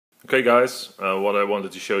Okay guys, what I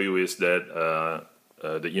wanted to show you is that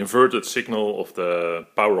the inverted signal of the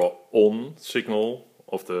power on signal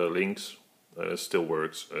of the Lynx still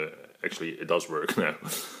works. Actually it does work now.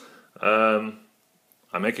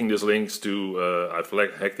 I'm hacking this Lynx to, I've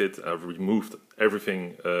hacked it, I've removed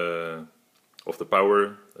everything of the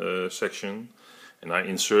power section, and I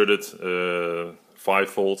inserted 5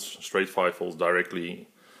 volts, straight 5 volts directly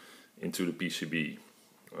into the PCB.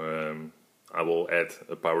 I will add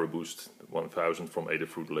a power boost 1000 from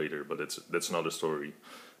Adafruit later, but that's another story.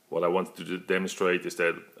 What I wanted to demonstrate is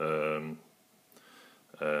that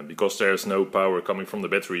because there's no power coming from the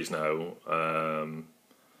batteries now,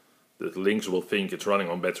 the Lynx will think it's running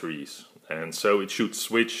on batteries, and so it should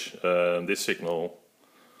switch this signal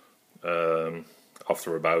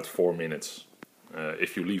after about 4 minutes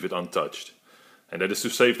if you leave it untouched, and that is to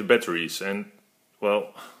save the batteries. And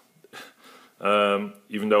well,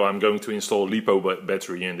 even though I'm going to install a LiPo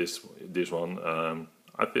battery in this one,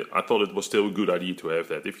 I thought it was still a good idea to have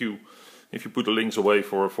that. If you put the Lynx away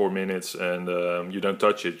for 4 minutes and you don't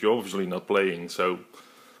touch it, you're obviously not playing. So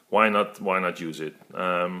why not use it?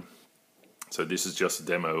 So this is just a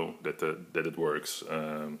demo that it works.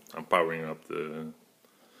 I'm powering up the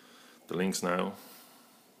Lynx now.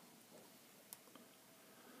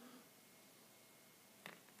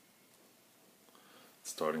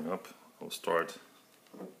 It's starting up. I'll start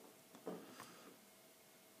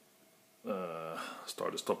the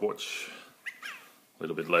stopwatch a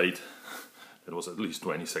little bit late. It was at least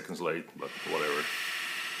 20 seconds late, but whatever.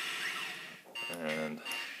 And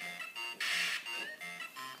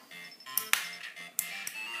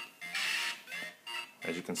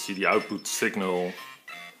as you can see, the output signal,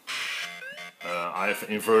 I've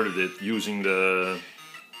inverted it using the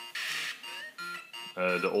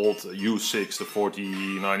old U6, the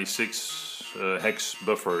 4096 hex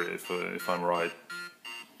buffer, if I'm right.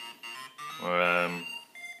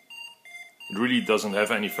 It really doesn't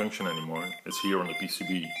have any function anymore. It's here on the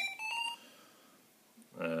PCB.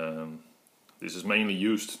 This is mainly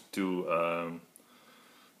used to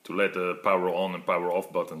let the power on and power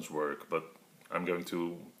off buttons work, but I'm going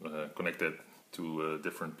to connect it to a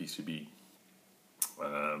different PCB.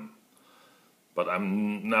 But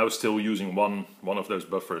I'm now still using one of those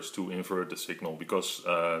buffers to invert the signal, because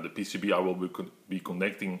the PCB I will be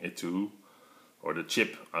connecting it to, or the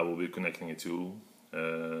chip I will be connecting it to,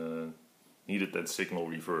 needed that signal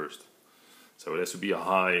reversed. So it has to be a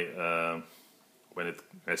high when it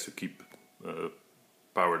has to keep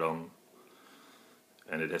powered on,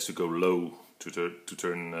 and it has to go low to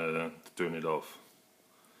turn it off.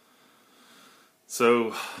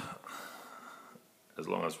 So as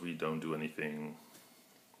long as we don't do anything,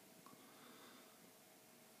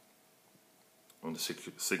 and the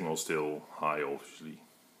signal is still high, obviously.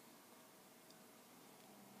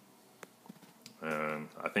 And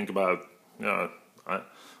I think about, I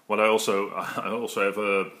also have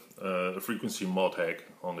a frequency mod hack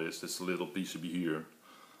on this little PCB here,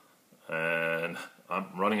 and I'm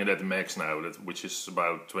running it at the max now, which is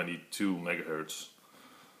about 22 megahertz.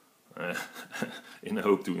 In the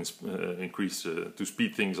hope to increase, to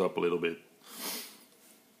speed things up a little bit.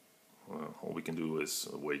 Well, all we can do is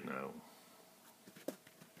wait now.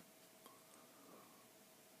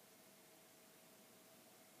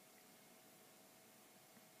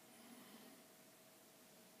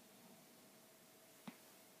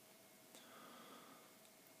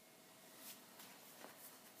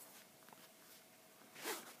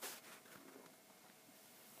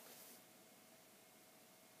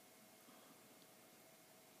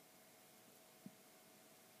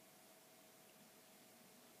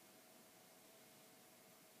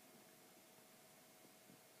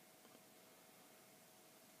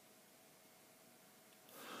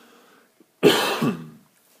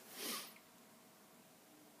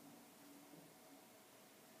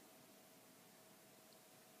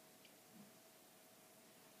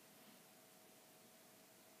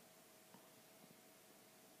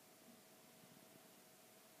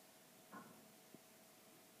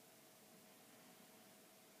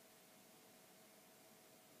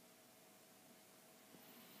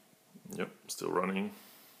 Yep, still running.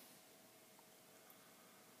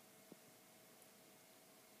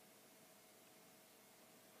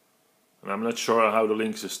 And I'm not sure how the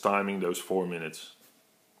Lynx is timing those 4 minutes.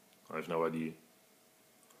 I have no idea.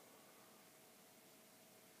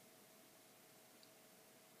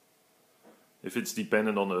 If it's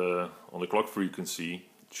dependent on the clock frequency,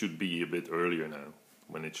 it should be a bit earlier now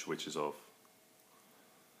when it switches off.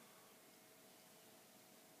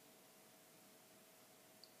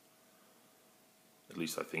 At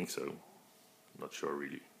least I think so. Not sure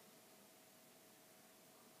really.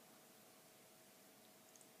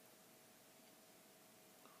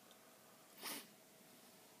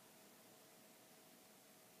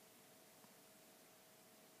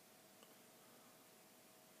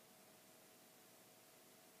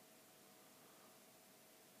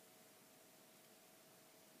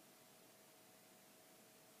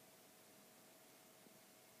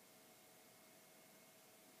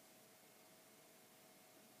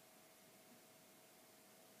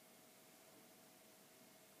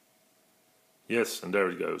 Yes, and there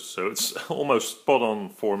it goes. So it's almost spot on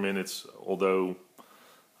 4 minutes, although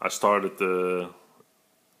I started the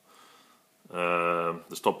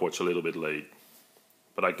stopwatch a little bit late.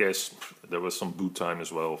 But I guess there was some boot time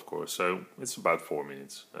as well, of course. So it's about 4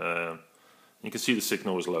 minutes. You can see the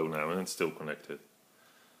signal is low now and it's still connected.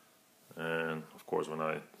 And of course when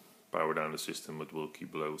I power down the system it will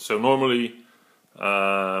keep low. So normally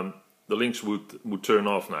the Lynx would turn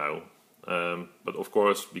off now. But of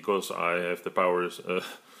course, because I have the power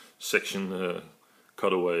section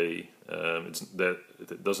cut away,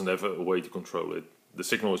 it doesn't have a way to control it. The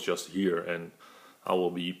signal is just here, and I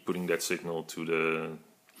will be putting that signal to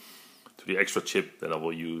the extra chip that I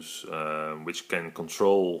will use, which can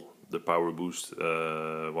control the Power Boost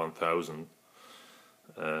 1000.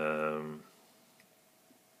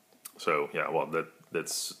 So yeah, well,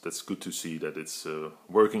 that's good to see that it's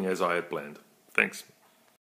working as I had planned. Thanks.